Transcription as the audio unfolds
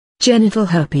Genital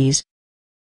herpes.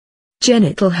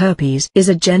 Genital herpes is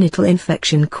a genital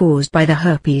infection caused by the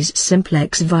herpes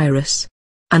simplex virus.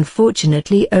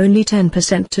 Unfortunately, only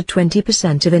 10% to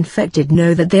 20% of infected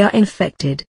know that they are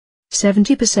infected.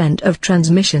 70% of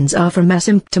transmissions are from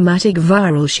asymptomatic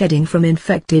viral shedding from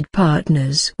infected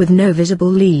partners with no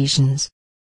visible lesions.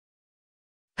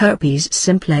 Herpes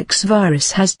simplex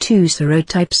virus has two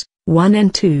serotypes, 1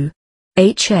 and 2.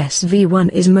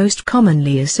 HSV1 is most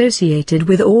commonly associated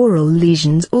with oral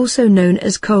lesions, also known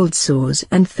as cold sores,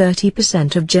 and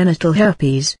 30% of genital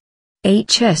herpes.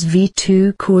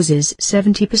 HSV2 causes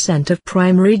 70% of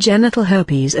primary genital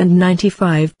herpes and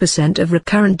 95% of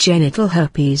recurrent genital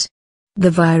herpes.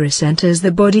 The virus enters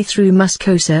the body through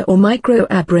mucosa or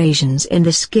microabrasions in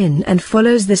the skin and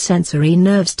follows the sensory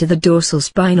nerves to the dorsal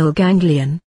spinal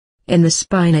ganglion. In the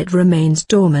spine it remains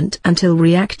dormant until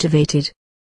reactivated.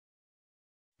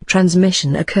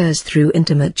 Transmission occurs through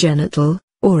intimate genital,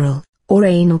 oral, or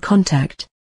anal contact.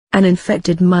 An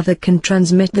infected mother can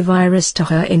transmit the virus to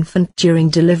her infant during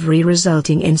delivery,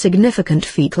 resulting in significant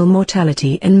fetal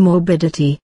mortality and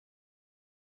morbidity.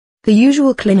 The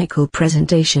usual clinical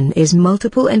presentation is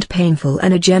multiple and painful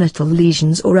anogenital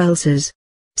lesions or ulcers.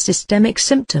 Systemic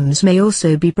symptoms may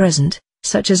also be present,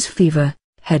 such as fever,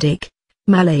 headache,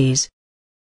 malaise.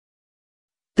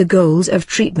 The goals of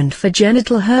treatment for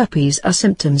genital herpes are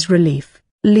symptoms relief,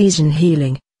 lesion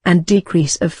healing, and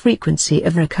decrease of frequency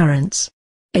of recurrence.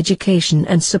 Education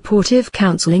and supportive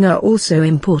counseling are also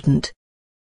important.